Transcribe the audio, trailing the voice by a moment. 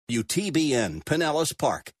WTBN Pinellas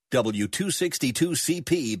Park,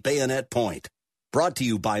 W262CP Bayonet Point. Brought to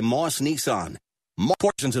you by Moss Nissan. More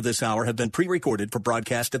portions of this hour have been pre-recorded for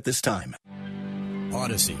broadcast at this time.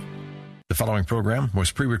 Odyssey. The following program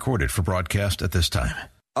was pre-recorded for broadcast at this time.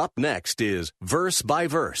 Up next is Verse by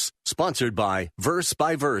Verse, sponsored by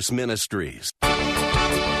Verse Ministries.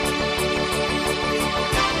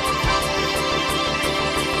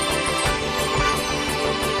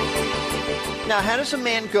 Now, how does a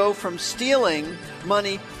man go from stealing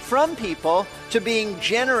money from people to being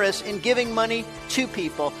generous in giving money to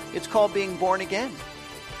people? It's called being born again.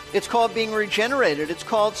 It's called being regenerated. It's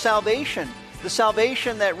called salvation. The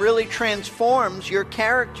salvation that really transforms your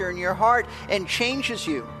character and your heart and changes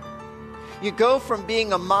you. You go from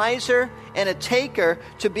being a miser and a taker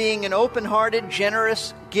to being an open-hearted,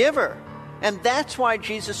 generous giver. And that's why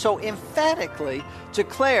Jesus so emphatically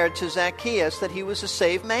declared to Zacchaeus that he was a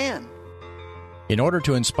saved man. In order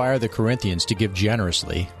to inspire the Corinthians to give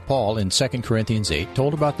generously, Paul in 2 Corinthians 8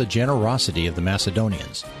 told about the generosity of the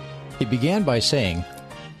Macedonians. He began by saying,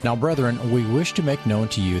 "Now, brethren, we wish to make known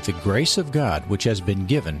to you the grace of God which has been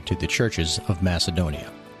given to the churches of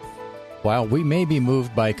Macedonia." While we may be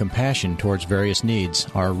moved by compassion towards various needs,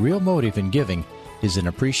 our real motive in giving is an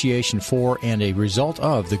appreciation for and a result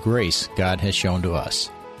of the grace God has shown to us.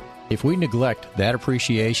 If we neglect that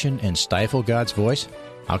appreciation and stifle God's voice,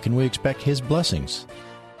 how can we expect His blessings?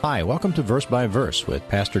 Hi, welcome to Verse by Verse with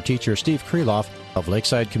Pastor-Teacher Steve Kreloff of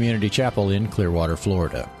Lakeside Community Chapel in Clearwater,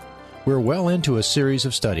 Florida. We're well into a series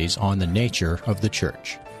of studies on the nature of the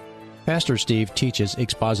church. Pastor Steve teaches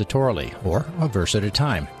expositorily, or a verse at a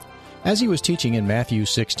time. As he was teaching in Matthew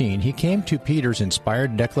 16, he came to Peter's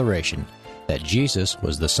inspired declaration that Jesus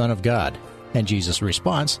was the Son of God, and Jesus'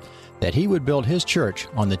 response that he would build his church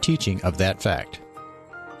on the teaching of that fact.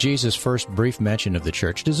 Jesus' first brief mention of the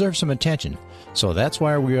church deserves some attention, so that's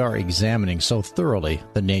why we are examining so thoroughly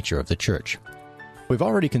the nature of the church. We've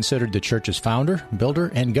already considered the church's founder,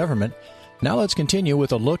 builder, and government. Now let's continue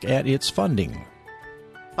with a look at its funding.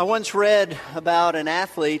 I once read about an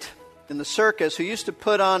athlete in the circus who used to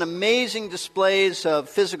put on amazing displays of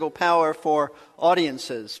physical power for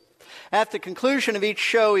audiences. At the conclusion of each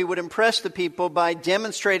show, he would impress the people by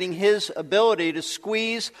demonstrating his ability to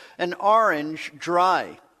squeeze an orange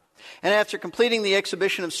dry. And after completing the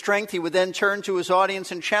exhibition of strength, he would then turn to his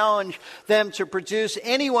audience and challenge them to produce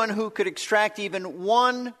anyone who could extract even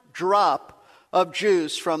one drop of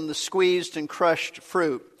juice from the squeezed and crushed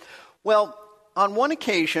fruit. Well, on one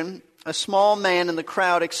occasion, a small man in the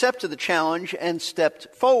crowd accepted the challenge and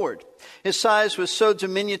stepped forward. His size was so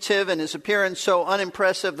diminutive and his appearance so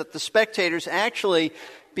unimpressive that the spectators actually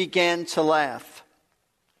began to laugh.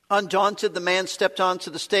 Undaunted, the man stepped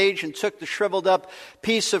onto the stage and took the shriveled up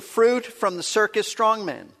piece of fruit from the circus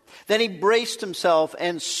strongman. Then he braced himself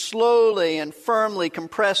and slowly and firmly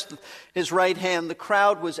compressed his right hand. The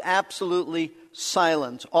crowd was absolutely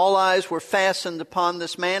silent. All eyes were fastened upon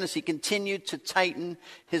this man as he continued to tighten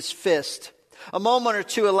his fist. A moment or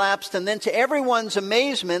two elapsed, and then to everyone's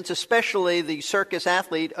amazement, especially the circus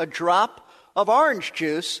athlete, a drop of orange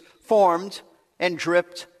juice formed and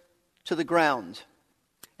dripped to the ground.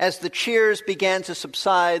 As the cheers began to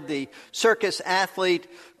subside, the circus athlete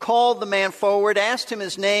called the man forward, asked him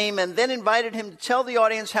his name, and then invited him to tell the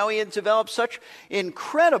audience how he had developed such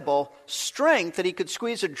incredible strength that he could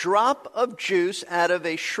squeeze a drop of juice out of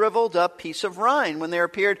a shriveled up piece of rind when there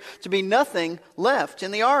appeared to be nothing left in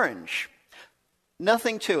the orange.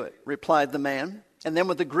 "Nothing to it," replied the man. And then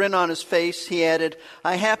with a grin on his face, he added,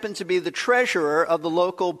 "I happen to be the treasurer of the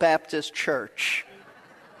local Baptist church."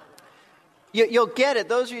 You'll get it.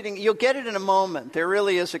 Those of you, you'll get it in a moment. There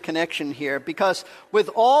really is a connection here, because with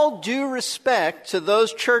all due respect to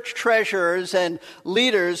those church treasurers and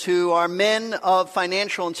leaders who are men of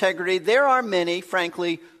financial integrity, there are many,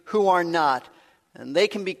 frankly, who are not. And they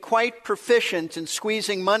can be quite proficient in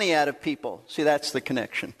squeezing money out of people. See, that's the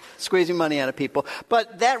connection. Squeezing money out of people.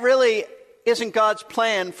 But that really isn't God's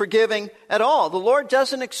plan for giving at all. The Lord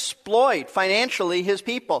doesn't exploit financially His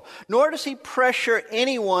people, nor does He pressure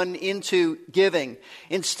anyone into giving.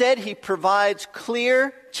 Instead, He provides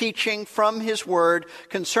clear teaching from His Word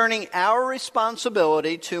concerning our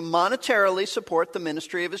responsibility to monetarily support the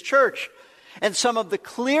ministry of His church. And some of the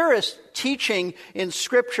clearest teaching in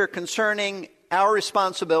Scripture concerning our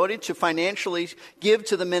responsibility to financially give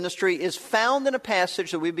to the ministry is found in a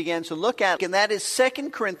passage that we began to look at, and that is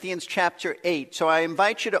 2 Corinthians chapter 8. So I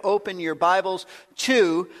invite you to open your Bibles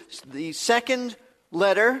to the second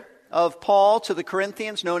letter of Paul to the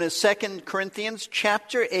Corinthians, known as 2 Corinthians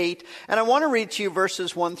chapter 8. And I want to read to you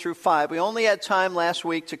verses 1 through 5. We only had time last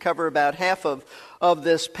week to cover about half of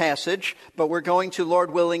this passage, but we're going to,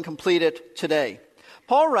 Lord willing, complete it today.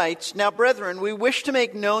 Paul writes, "Now, brethren, we wish to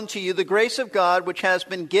make known to you the grace of God which has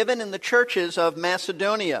been given in the churches of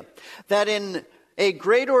Macedonia, that in a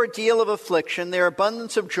great ordeal of affliction, their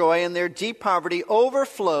abundance of joy and their deep poverty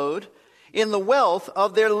overflowed in the wealth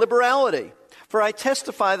of their liberality. For I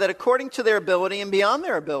testify that according to their ability and beyond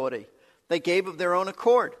their ability, they gave of their own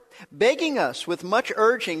accord, begging us with much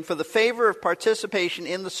urging for the favor of participation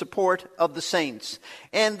in the support of the saints.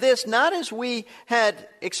 And this not as we had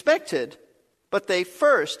expected, but they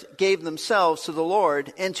first gave themselves to the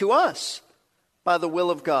Lord and to us by the will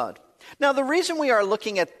of God." Now, the reason we are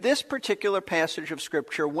looking at this particular passage of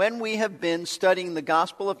Scripture when we have been studying the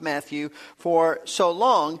Gospel of Matthew for so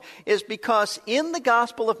long is because in the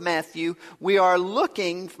Gospel of Matthew, we are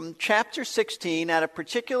looking from chapter 16 at a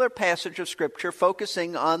particular passage of Scripture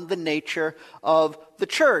focusing on the nature of the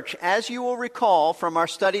church. As you will recall from our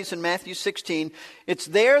studies in Matthew 16, it's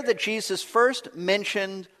there that Jesus first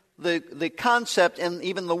mentioned the concept and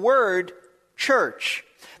even the word church.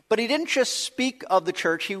 But he didn't just speak of the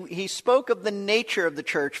church, he spoke of the nature of the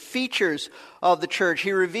church, features of the church.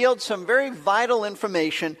 He revealed some very vital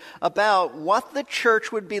information about what the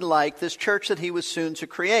church would be like, this church that he was soon to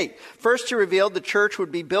create. First, he revealed the church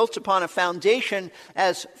would be built upon a foundation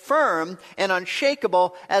as firm and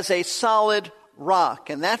unshakable as a solid rock.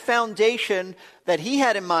 And that foundation that he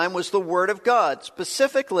had in mind was the Word of God,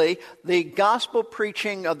 specifically the gospel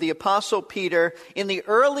preaching of the Apostle Peter in the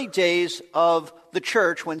early days of the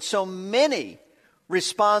church when so many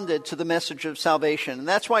responded to the message of salvation. And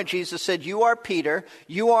that's why Jesus said, "You are Peter,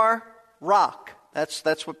 you are rock."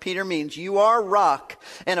 That's what Peter means. You are rock.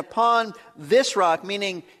 And upon this rock,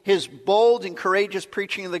 meaning his bold and courageous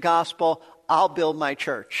preaching of the gospel, I'll build my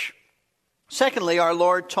church. Secondly, our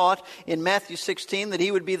Lord taught in Matthew 16 that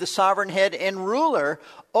he would be the sovereign head and ruler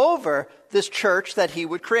over this church that he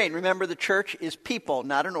would create. Remember, the church is people,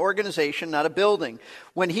 not an organization, not a building.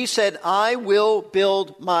 When he said, "I will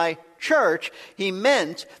build my church," he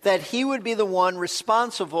meant that he would be the one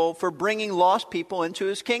responsible for bringing lost people into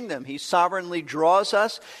his kingdom. He sovereignly draws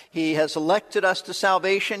us. He has elected us to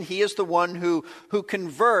salvation. He is the one who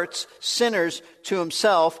converts sinners to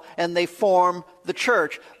himself, and they form the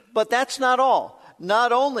church. But that's not all.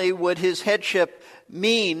 Not only would his headship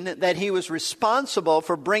mean that he was responsible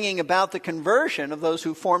for bringing about the conversion of those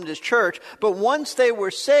who formed his church, but once they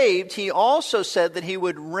were saved, he also said that he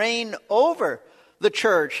would reign over the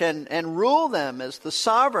church and rule them as the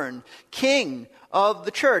sovereign king of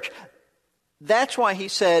the church. That's why he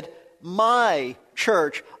said, "My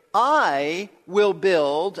church, I will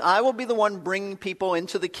build." I will be the one bringing people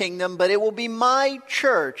into the kingdom, but it will be my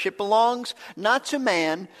church. It belongs not to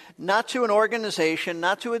man, not to an organization,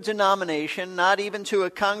 not to a denomination, not even to a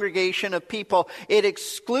congregation of people. It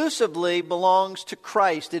exclusively belongs to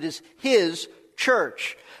Christ. It is his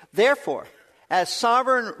church. Therefore, as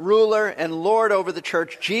sovereign ruler and Lord over the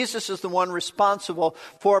church, Jesus is the one responsible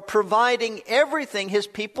for providing everything his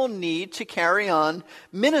people need to carry on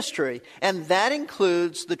ministry. And that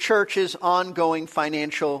includes the church's ongoing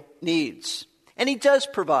financial needs. And he does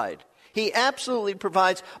provide. He absolutely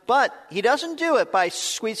provides, but he doesn't do it by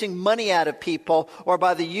squeezing money out of people or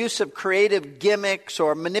by the use of creative gimmicks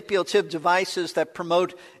or manipulative devices that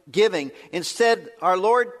promote giving. Instead, our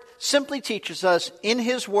Lord simply teaches us in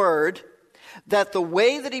his word that the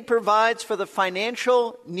way that he provides for the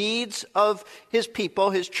financial needs of his people,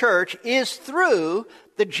 his church, is through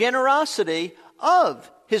the generosity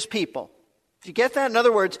of his people. Do you get that? In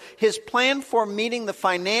other words, his plan for meeting the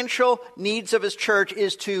financial needs of his church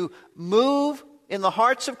is to move in the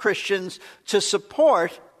hearts of Christians to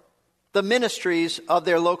support the ministries of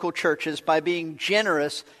their local churches by being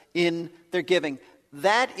generous in their giving.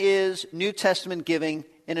 That is New Testament giving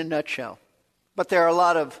in a nutshell. But there are a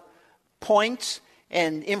lot of points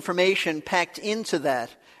and information packed into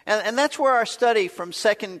that. And that's where our study from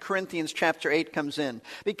 2 Corinthians chapter 8 comes in.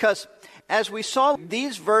 Because as we saw,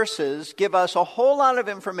 these verses give us a whole lot of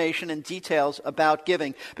information and details about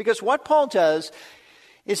giving. Because what Paul does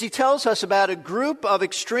is he tells us about a group of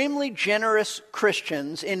extremely generous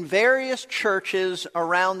Christians in various churches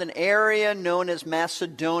around an area known as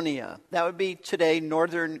Macedonia. That would be today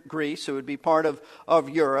northern Greece. It would be part of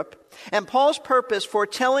Europe. And Paul's purpose for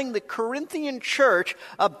telling the Corinthian church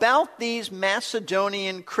about these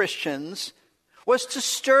Macedonian Christians was to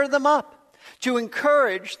stir them up, to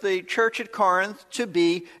encourage the church at Corinth to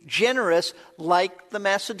be generous like the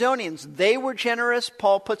Macedonians. They were generous.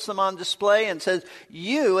 Paul puts them on display and says,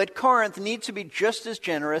 you at Corinth need to be just as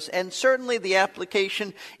generous, and certainly the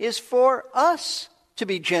application is for us to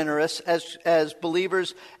be generous as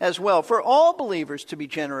believers as well, for all believers to be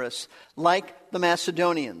generous like the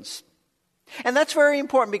Macedonians. And that's very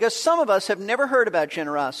important because some of us have never heard about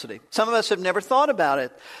generosity. Some of us have never thought about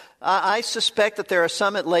it. I suspect that there are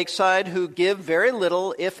some at Lakeside who give very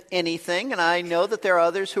little, if anything, and I know that there are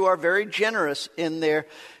others who are very generous in their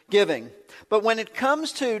giving. But when it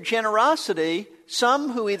comes to generosity,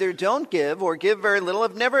 some who either don't give or give very little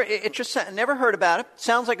have never heard about it.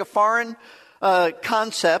 Sounds like a foreign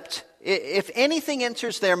concept. If anything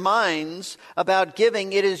enters their minds about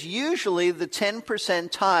giving, it is usually the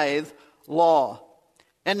 10% tithe law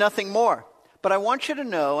and nothing more. But I want you to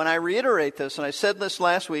know, and I reiterate this, and I said this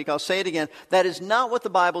last week, I'll say it again, that is not what the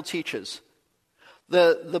Bible teaches.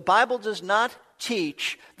 The Bible does not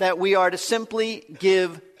teach that we are to simply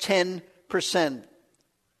give 10%.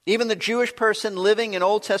 Even the Jewish person living in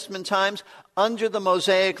Old Testament times under the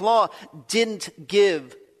Mosaic law didn't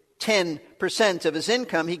give 10% of his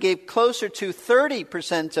income. He gave closer to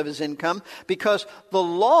 30% of his income because the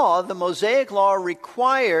law, the Mosaic law,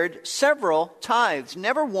 required several tithes.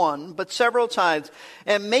 Never one, but several tithes.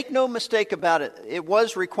 And make no mistake about it, it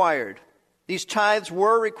was required. These tithes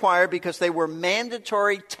were required because they were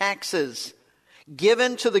mandatory taxes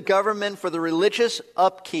given to the government for the religious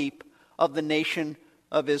upkeep of the nation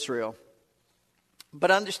of Israel.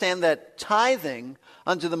 But understand that tithing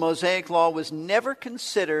under the Mosaic law was never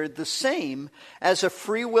considered the same as a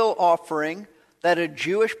free will offering that a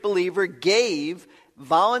Jewish believer gave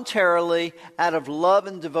voluntarily out of love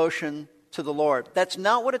and devotion to the Lord. That's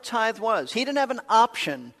not what a tithe was. He didn't have an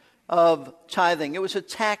option of tithing. It was a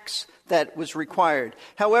tax that was required.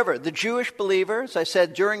 However, the Jewish believer, as I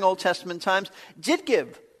said, during Old Testament times, did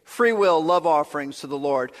give free will love offerings to the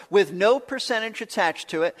Lord with no percentage attached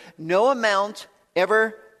to it, no amount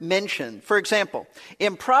ever mentioned. For example,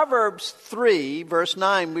 in Proverbs 3, verse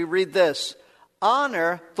 9, we read this,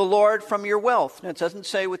 honor the Lord from your wealth. Now, it doesn't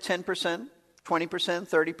say with 10%, 20%,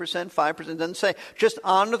 30%, 5%. It doesn't say just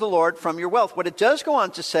honor the Lord from your wealth. What it does go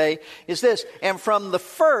on to say is this, and from the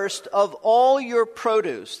first of all your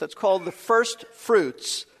produce. That's called the first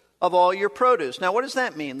fruits of all your produce. Now, what does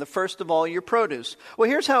that mean, the first of all your produce? Well,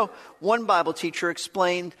 here's how one Bible teacher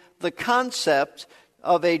explained the concept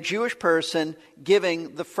of a Jewish person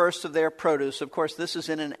giving the first of their produce. Of course, this is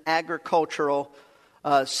in an agricultural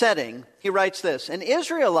setting. He writes this, an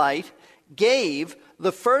Israelite gave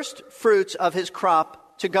the first fruits of his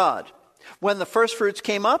crop to God. When the first fruits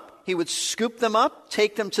came up, he would scoop them up,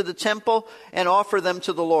 take them to the temple, and offer them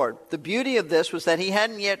to the Lord. The beauty of this was that he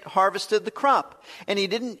hadn't yet harvested the crop, and he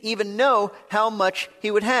didn't even know how much he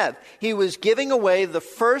would have. He was giving away the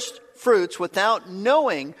first fruits without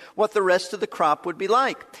knowing what the rest of the crop would be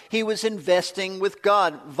like. He was investing with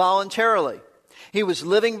God voluntarily. He was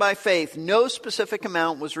living by faith. No specific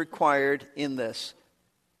amount was required in this.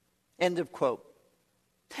 End of quote.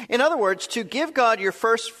 In other words, to give God your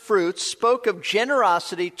first fruits spoke of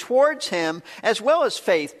generosity towards Him as well as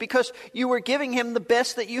faith, because you were giving Him the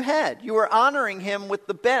best that you had. You were honoring Him with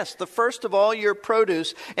the best, the first of all your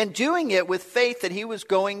produce, and doing it with faith that He was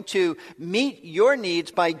going to meet your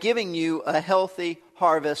needs by giving you a healthy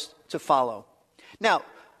harvest to follow. Now,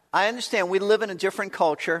 I understand we live in a different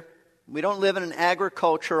culture. We don't live in an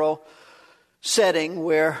agricultural setting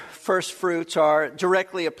where first fruits are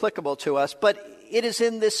directly applicable to us, but it is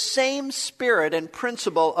in this same spirit and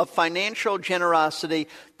principle of financial generosity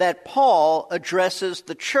that Paul addresses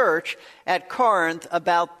the church at Corinth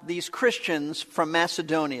about these Christians from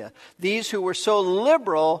Macedonia, these who were so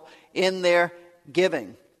liberal in their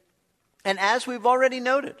giving. And as we've already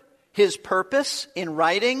noted, his purpose in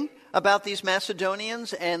writing about these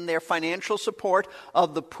Macedonians and their financial support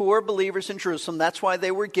of the poor believers in Jerusalem, that's why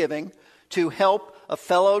they were giving, to help a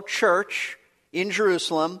fellow church in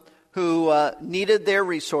Jerusalem who needed their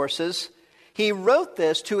resources. He wrote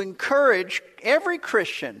this to encourage every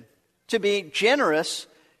Christian to be generous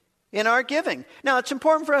in our giving. Now, it's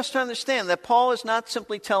important for us to understand that Paul is not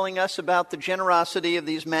simply telling us about the generosity of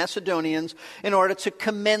these Macedonians in order to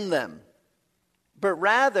commend them, but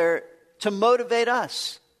rather to motivate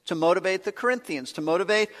us, to motivate the Corinthians, to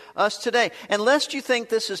motivate us today. And lest you think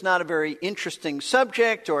this is not a very interesting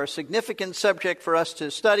subject or a significant subject for us to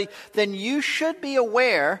study, then you should be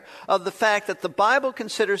aware of the fact that the Bible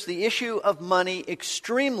considers the issue of money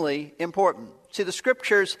extremely important. See, the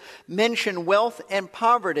Scriptures mention wealth and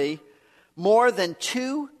poverty more than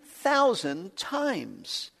 2,000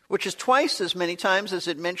 times. which is twice as many times as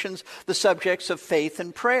it mentions the subjects of faith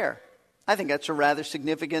and prayer. I think that's a rather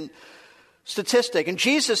significant statistic. And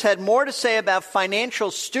Jesus had more to say about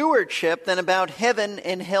financial stewardship than about heaven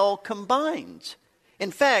and hell combined.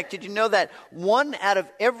 In fact, did you know that 1 out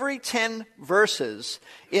of every 10 verses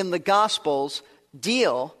in the Gospels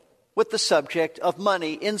deal with the subject of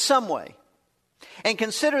money in some way? And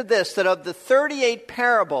consider this, that of the 38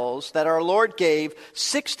 parables that our Lord gave,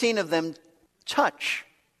 16 of them touch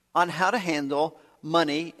on how to handle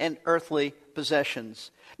money and earthly possessions.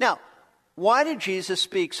 Now, why did Jesus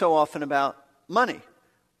speak so often about money?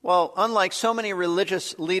 Well, unlike so many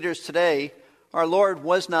religious leaders today, our Lord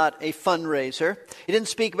was not a fundraiser. He didn't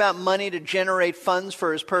speak about money to generate funds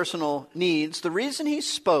for his personal needs. The reason he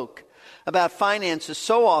spoke about finances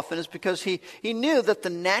so often is because he knew that the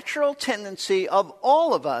natural tendency of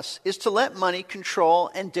all of us is to let money control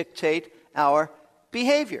and dictate our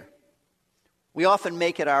behavior. We often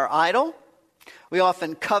make it our idol. We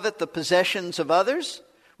often covet the possessions of others.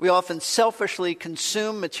 We often selfishly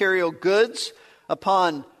consume material goods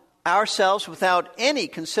upon ourselves without any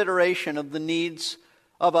consideration of the needs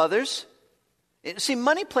of others. See,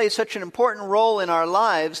 money plays such an important role in our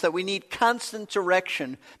lives that we need constant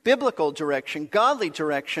direction, biblical direction, godly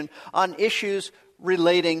direction on issues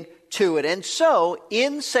relating to it. And so,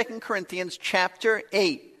 in 2 Corinthians chapter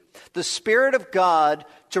 8, the Spirit of God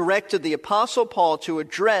directed the Apostle Paul to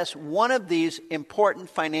address one of these important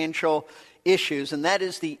financial issues, and that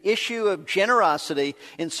is the issue of generosity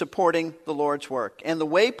in supporting the Lord's work. And the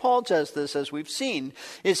way Paul does this, as we've seen,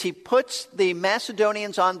 is he puts the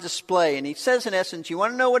Macedonians on display, and he says, in essence, you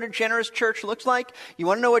want to know what a generous church looks like? You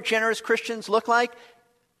want to know what generous Christians look like?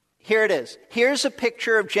 Here it is. Here's a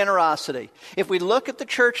picture of generosity. If we look at the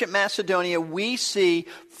church at Macedonia, we see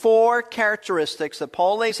 4 characteristics that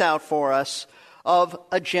Paul lays out for us of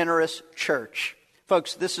a generous church.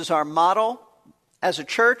 Folks, this is our model as a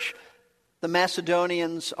church. The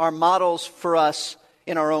Macedonians are models for us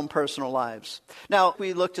in our own personal lives. Now,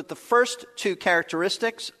 we looked at the first 2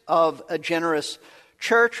 characteristics of a generous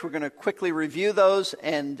church. We're going to quickly review those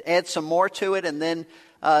and add some more to it, and then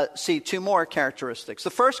see 2 more characteristics. The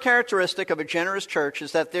first characteristic of a generous church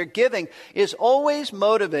is that their giving is always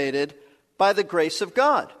motivated by the grace of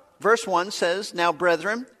God. Verse 1 says, "Now,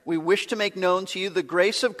 brethren, we wish to make known to you the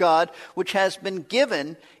grace of God which has been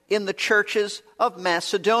given in the churches of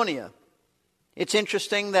Macedonia." It's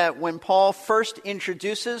interesting that when Paul first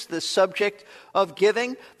introduces the subject of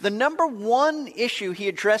giving, the number one issue he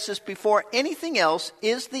addresses before anything else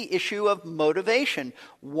is the issue of motivation.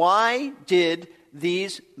 Why did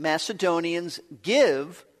these Macedonians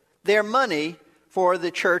give their money for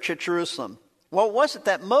the church at Jerusalem? What was it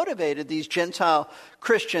that motivated these Gentile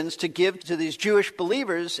Christians to give to these Jewish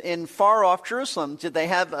believers in far-off Jerusalem? Did they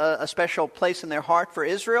have a special place in their heart for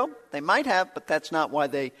Israel? They might have, but that's not why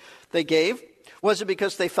they gave. Was it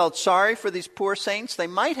because they felt sorry for these poor saints? They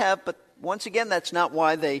might have, but once again, that's not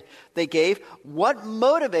why they gave. What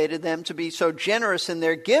motivated them to be so generous in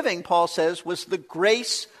their giving, Paul says, was the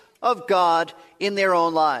grace of God in their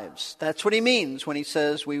own lives. That's what he means when he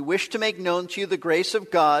says, "We wish to make known to you the grace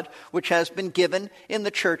of God which has been given in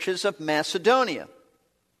the churches of Macedonia."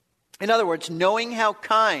 In other words, knowing how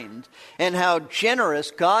kind and how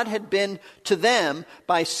generous God had been to them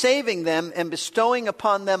by saving them and bestowing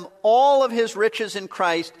upon them all of his riches in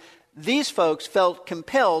Christ, these folks felt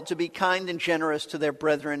compelled to be kind and generous to their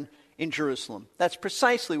brethren in Jerusalem. That's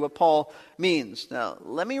precisely what Paul means. Now,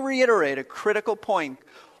 let me reiterate a critical point.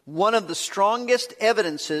 One of the strongest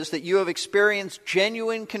evidences that you have experienced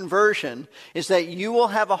genuine conversion is that you will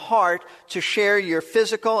have a heart to share your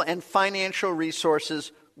physical and financial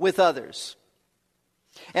resources with others.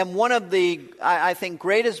 And one of the, I think,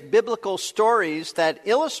 greatest biblical stories that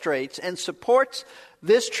illustrates and supports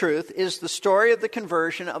this truth is the story of the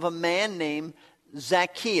conversion of a man named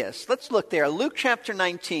Zacchaeus. Let's look there. Luke chapter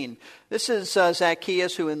 19. This is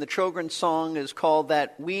Zacchaeus, who in the children's song is called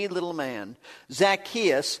that wee little man.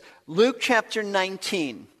 Zacchaeus, Luke chapter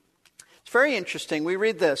 19. It's very interesting. We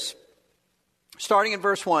read this, starting in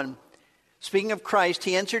verse 1. Speaking of Christ,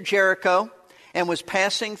 he entered Jericho and was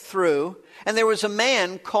passing through, and there was a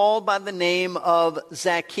man called by the name of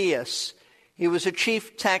Zacchaeus. He was a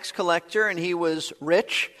chief tax collector, and he was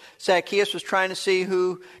rich. Zacchaeus was trying to see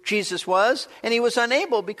who Jesus was, and he was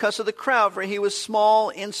unable because of the crowd, for he was small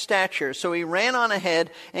in stature. So he ran on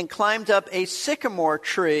ahead and climbed up a sycamore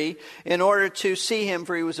tree in order to see him,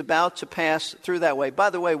 for he was about to pass through that way. By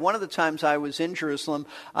the way, one of the times I was in Jerusalem,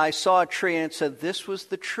 I saw a tree, and it said this was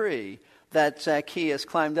the tree that Zacchaeus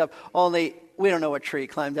climbed up. Only we don't know what tree he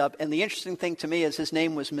climbed up. And the interesting thing to me is his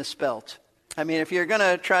name was misspelt. I mean, if you're going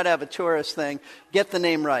to try to have a tourist thing, get the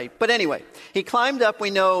name right. But anyway, he climbed up, we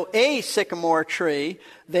know, a sycamore tree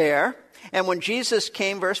there. And when Jesus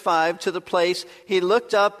came, verse 5, to the place, he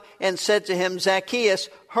looked up and said to him, Zacchaeus,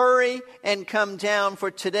 hurry and come down,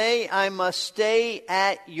 for today I must stay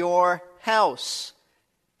at your house.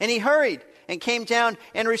 And he hurried and came down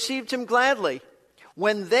and received him gladly.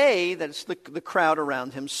 When they, that's the crowd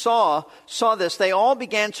around him, saw this, they all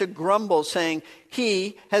began to grumble, saying,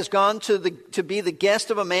 he has gone to be the guest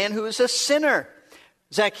of a man who is a sinner.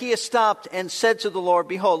 Zacchaeus stopped and said to the Lord,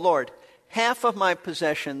 behold, Lord, half of my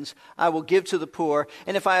possessions I will give to the poor,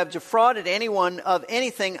 and if I have defrauded anyone of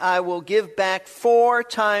anything, I will give back 4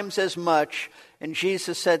 times as much. And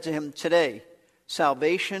Jesus said to him, today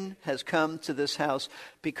salvation has come to this house,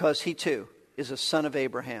 because he too is a son of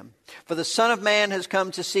Abraham. For the Son of Man has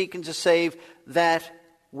come to seek and to save that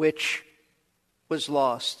which was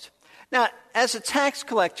lost. Now, as a tax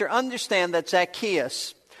collector, understand that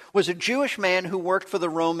Zacchaeus was a Jewish man who worked for the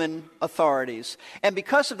Roman authorities. And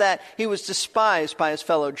because of that, he was despised by his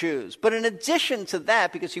fellow Jews. But in addition to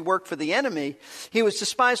that, because he worked for the enemy, he was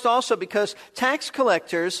despised also because tax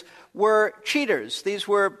collectors were cheaters. These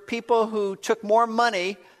were people who took more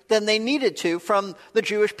money than they needed to from the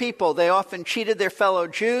Jewish people. They often cheated their fellow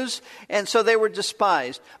Jews, and so they were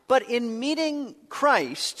despised. But in meeting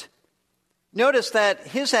Christ, notice that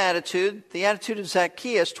his attitude, the attitude of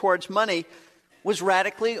Zacchaeus towards money, was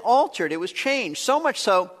radically altered. It was changed, so much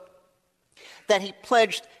so that he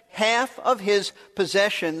pledged half of his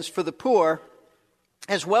possessions for the poor,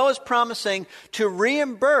 as well as promising to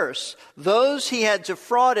reimburse those he had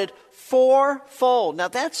defrauded 4-fold. Now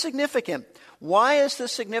that's significant. Why is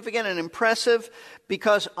this significant and impressive?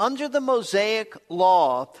 Because under the Mosaic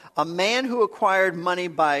law, a man who acquired money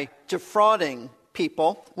by defrauding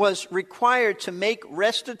people was required to make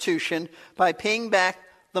restitution by paying back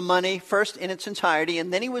the money first in its entirety,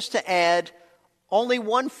 and then he was to add only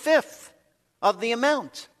 1/5 of the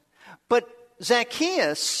amount. But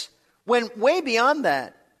Zacchaeus went way beyond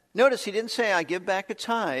that. Notice he didn't say, I give back a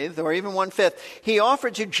tithe or even 1/5. He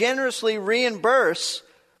offered to generously reimburse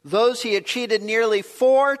those he had cheated nearly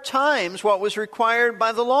 4 times what was required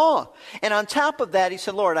by the law. And on top of that, he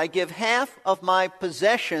said, Lord, I give half of my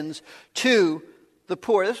possessions to the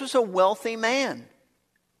poor. This was a wealthy man.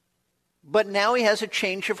 But now he has a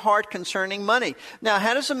change of heart concerning money. Now,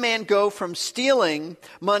 how does a man go from stealing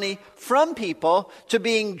money from people to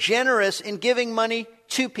being generous in giving money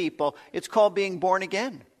to people? It's called being born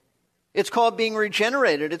again. It's called being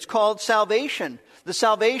regenerated. It's called salvation. The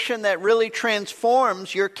salvation that really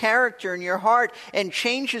transforms your character and your heart and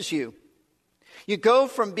changes you. You go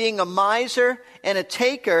from being a miser and a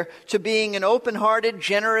taker to being an open-hearted,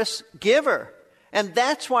 generous giver. And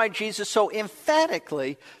that's why Jesus so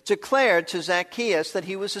emphatically declared to Zacchaeus that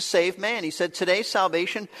he was a saved man. He said, today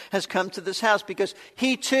salvation has come to this house because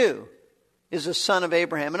he too is a son of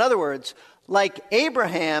Abraham. In other words, like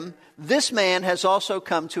Abraham, this man has also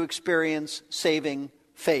come to experience saving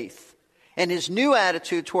faith. And his new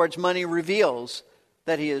attitude towards money reveals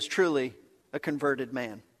that he is truly a converted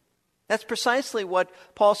man. That's precisely what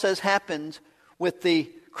Paul says happened with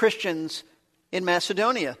the Christians in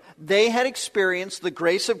Macedonia. They had experienced the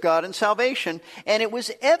grace of God and salvation, and it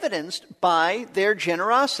was evidenced by their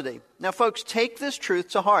generosity. Now, folks, take this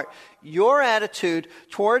truth to heart. Your attitude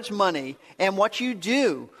towards money and what you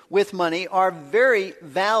do with money are very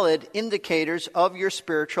valid indicators of your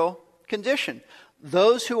spiritual condition.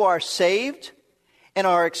 Those who are saved and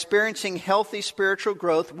are experiencing healthy spiritual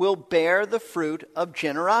growth will bear the fruit of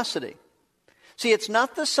generosity. See, it's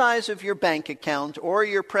not the size of your bank account or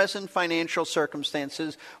your present financial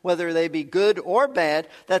circumstances, whether they be good or bad,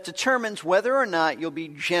 that determines whether or not you'll be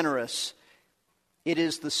generous. It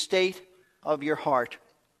is the state of your heart.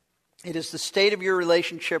 It is the state of your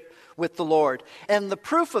relationship with the Lord. And the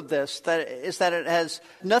proof of this is that it has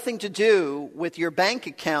nothing to do with your bank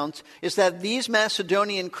account, is that these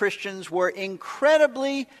Macedonian Christians were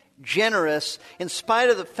incredibly generous in spite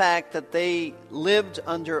of the fact that they lived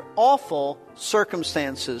under awful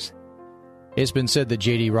circumstances. It's been said that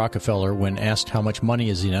J.D. Rockefeller, when asked how much money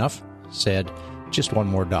is enough, said, just $1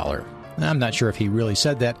 more. I'm not sure if he really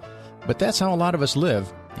said that, but that's how a lot of us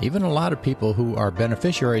live, even a lot of people who are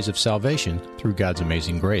beneficiaries of salvation through God's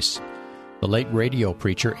amazing grace. The late radio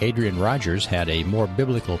preacher Adrian Rogers had a more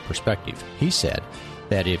biblical perspective. He said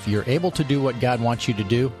that if you're able to do what God wants you to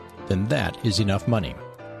do, then that is enough money.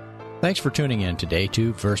 Thanks for tuning in today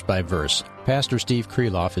to Verse by Verse. Pastor Steve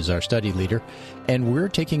Kreloff is our study leader, and we're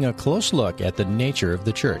taking a close look at the nature of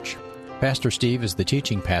the church. Pastor Steve is the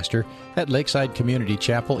teaching pastor at Lakeside Community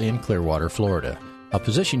Chapel in Clearwater, Florida, a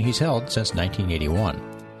position he's held since 1981.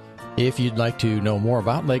 If you'd like to know more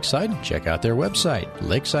about Lakeside, check out their website,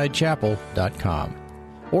 lakesidechapel.com.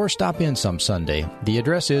 Or stop in some Sunday. The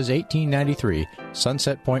address is 1893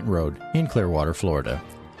 Sunset Point Road in Clearwater, Florida.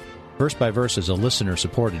 Verse by Verse is a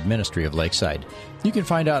listener-supported ministry of Lakeside. You can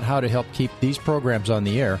find out how to help keep these programs on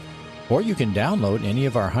the air, or you can download any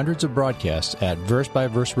of our hundreds of broadcasts at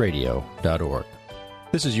versebyverseradio.org.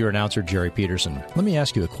 This is your announcer, Jerry Peterson. Let me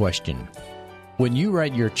ask you a question. When you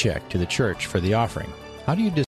write your check to the church for the offering, how do you